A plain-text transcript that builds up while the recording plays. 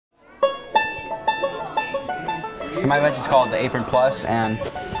My invention is called the Apron Plus, and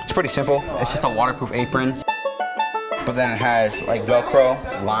it's pretty simple. It's just a waterproof apron, but then it has like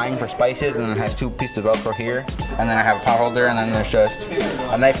Velcro line for spices, and then it has 2 pieces of Velcro here, and then I have a pot holder, and then there's just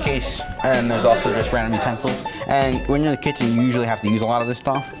a knife case, and there's also just random utensils. And when you're in the kitchen, you usually have to use a lot of this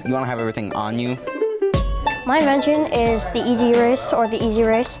stuff. You want to have everything on you. My invention is the Easy Erase, or the Easy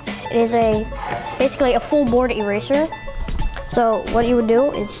Erase. It is basically a full board eraser. So what you would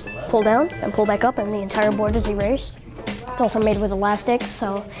do is pull down and pull back up, and the entire board is erased. It's also made with elastics,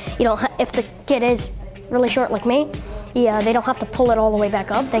 so you don't. If the kid is really short like me, they don't have to pull it all the way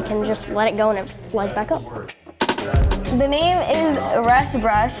back up. They can just let it go and it flies back up. The name is Rush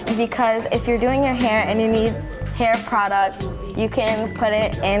Brush because if you're doing your hair and you need hair product, you can put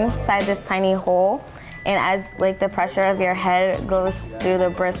it inside this tiny hole. And as like the pressure of your head goes through the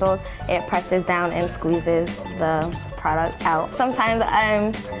bristles, it presses down and squeezes the product out. Sometimes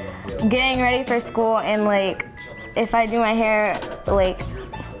I'm getting ready for school, and like if I do my hair like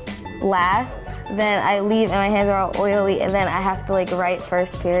last, then I leave and my hands are all oily, and then I have to like write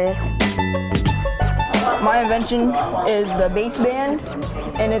first period. My invention is the base band,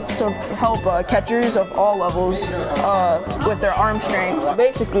 and it's to help catchers of all levels with their arm strength.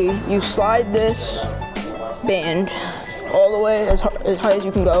 Basically, you slide this band all the way as high as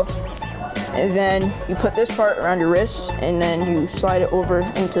you can go, and then you put this part around your wrist, and then you slide it over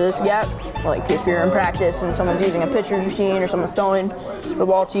into this gap. Like if you're in practice and someone's using a pitcher's machine or someone's throwing the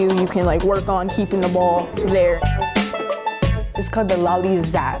ball to you, you can like work on keeping the ball there. It's called the lollies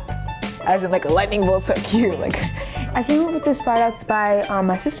zap, as in like a lightning bolt, so cute. Like, I came up with this product by,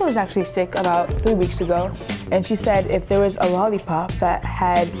 my sister was actually sick about 3 weeks ago, and she said if there was a lollipop that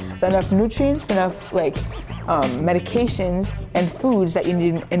had enough nutrients, enough like medications and foods that you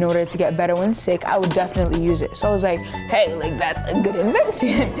need in order to get better when sick, I would definitely use it. So I was like, hey, like that's a good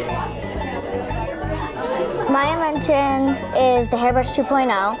invention. My invention is the Hairbrush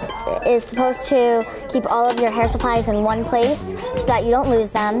 2.0. It is supposed to keep all of your hair supplies in one place so that you don't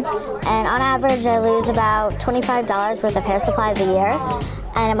lose them. And on average, I lose about $25 worth of hair supplies a year.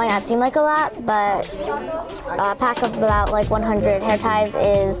 And it might not seem like a lot, but a pack of about like 100 hair ties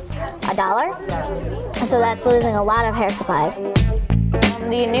is $1. So that's losing a lot of hair supplies.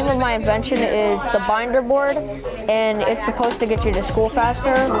 The name of my invention is the binder board, and it's supposed to get you to school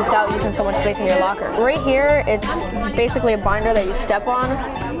faster without using so much space in your locker. Right here, it's basically a binder that you step on,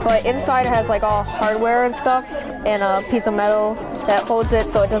 but inside it has like all hardware and stuff, and a piece of metal that holds it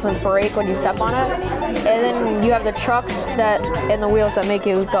so it doesn't break when you step on it. And then you have the trucks and the wheels that make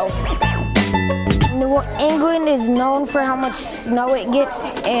you go. New England is known for how much snow it gets,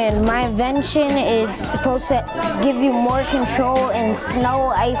 and my invention is supposed to give you more control in snow,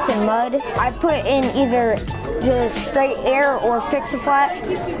 ice, and mud. I put in either just straight air or fix-a-flat,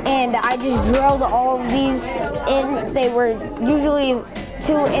 and I just drilled all of these in. They were usually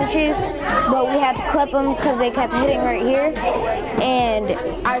 2 inches, but we had to clip them because they kept hitting right here. And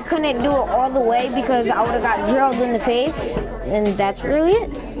I couldn't do it all the way because I would have got drilled in the face, and that's really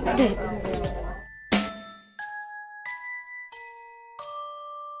it.